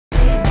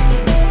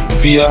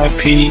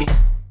VIP.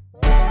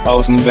 I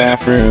was in the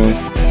bathroom,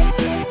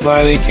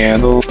 lighting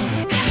candles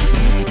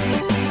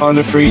on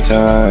the free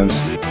times.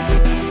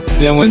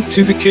 Then went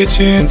to the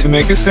kitchen to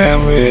make a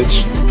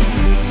sandwich.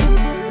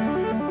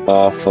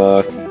 Oh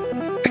fuck,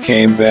 I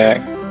came back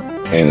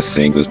and the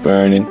sink was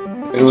burning.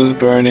 It was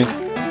burning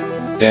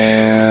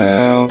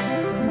down.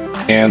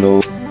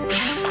 Candles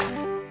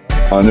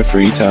on the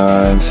free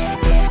times.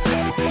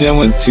 Then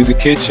went to the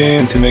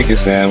kitchen to make a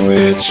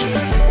sandwich.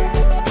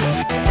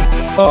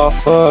 Oh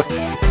fuck,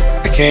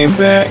 I came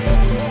back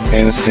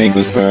and the sink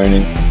was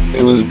burning.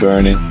 It was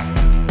burning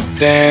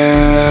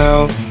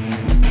down.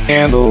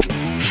 Candles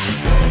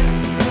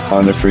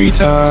on the free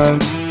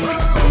times.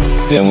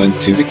 Then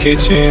went to the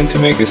kitchen to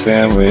make a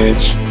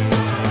sandwich.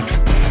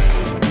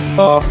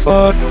 Oh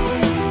fuck,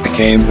 I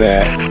came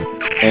back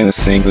and the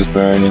sink was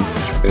burning.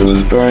 It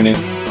was burning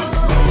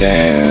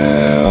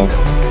down.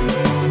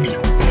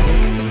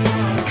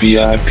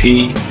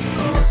 VIP.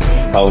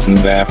 I was in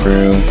the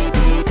bathroom,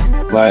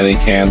 lighting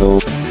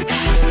candles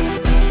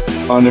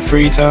on the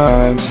free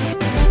times.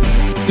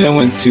 Then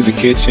went to the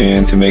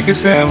kitchen to make a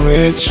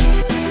sandwich.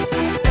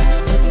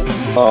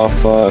 Oh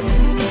fuck,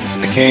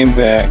 I came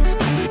back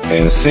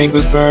and the sink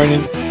was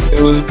burning.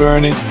 It was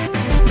burning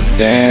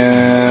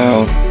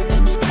down.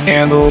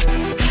 Candles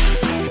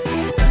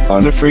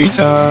on the free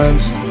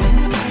times.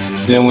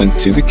 Then went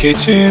to the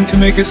kitchen to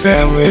make a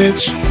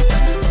sandwich.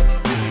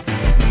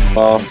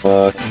 Oh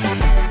fuck,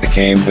 I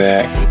came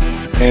back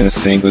and the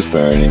sink was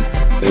burning.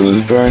 It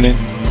was burning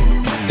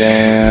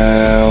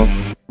down.